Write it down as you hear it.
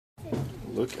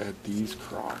Look at these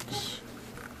Crocs.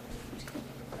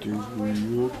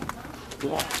 Real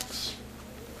Crocs.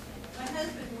 My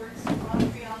husband works in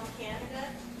Montreal, Canada.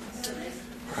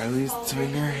 Riley's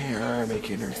doing her hair,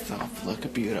 making herself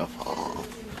look beautiful.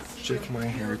 Shake my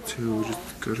hair too,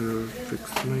 just gotta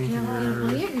fix my hair.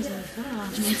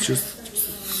 It's just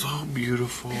so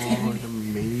beautiful and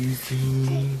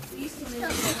amazing.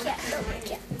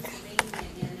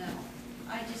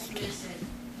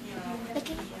 Look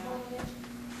in the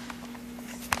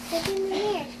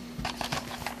mirror.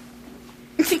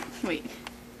 Wait.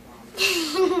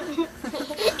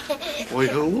 Why,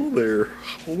 hello there.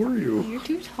 How are you? You're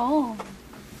too tall.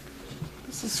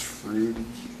 This is fruity.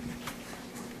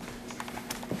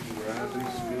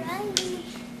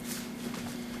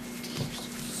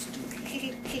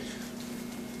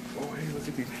 Oh, hey, look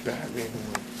at these Batman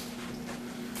ones.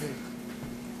 Hey.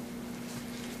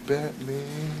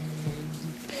 Batman.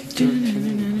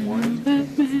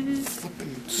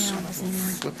 Flipping son of a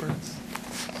flipper.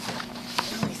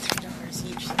 Only $3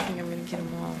 each. I think I'm gonna get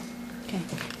them all. Okay.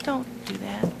 Don't do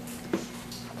that.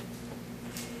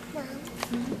 Don't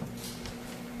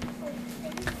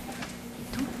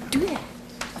do that.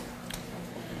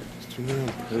 It's doing it on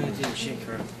purpose. I didn't shake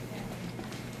her.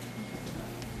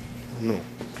 No.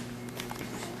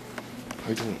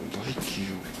 I don't like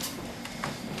you.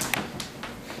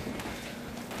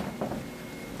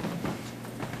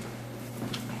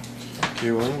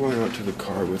 Okay, well, I'm going out to the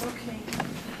car with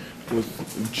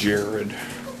Jared.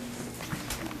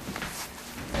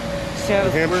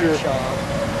 Hampshire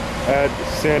at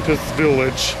Santa's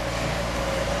Village.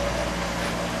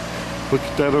 Look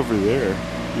at that over there.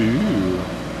 Ooh.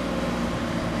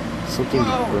 Something's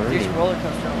burning. There's a roller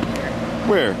coaster over there.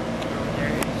 Where?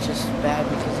 There. It's just bad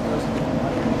because it goes into the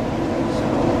water. So,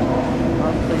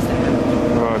 wrong place to have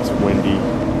it. Oh, it's windy.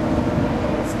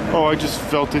 Oh, I just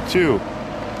felt it too.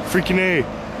 Freaking A.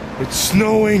 It's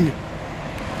snowing.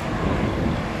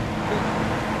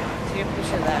 Take a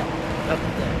picture of that. Up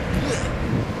there.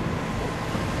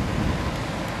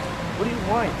 What do you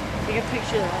want? Take a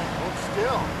picture of that. Hold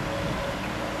still.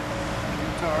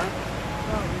 Retard.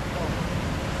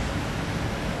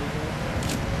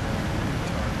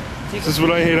 This is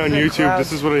what I hate on YouTube.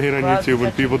 This is what I hate on YouTube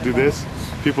when people do this.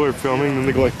 People are filming and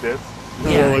they go like this. And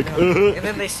they're like, and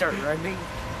then they start running.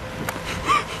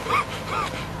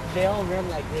 They all run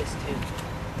like this too.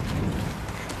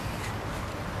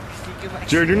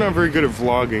 Jared, you're not very good at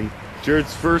vlogging.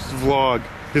 Jared's first vlog,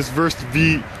 his first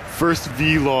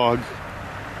vlog,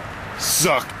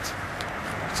 sucked.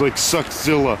 It's like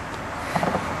Suckzilla.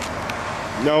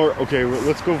 Now, okay,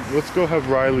 let's go have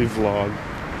Riley vlog.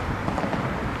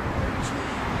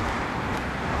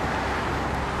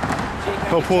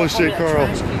 Help pull and shake Carl.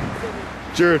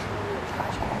 Jared.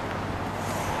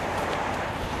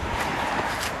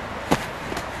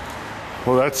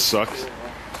 Well, that sucks.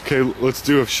 Okay, let's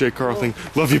do a shake Carl thing.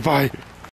 Love you, bye.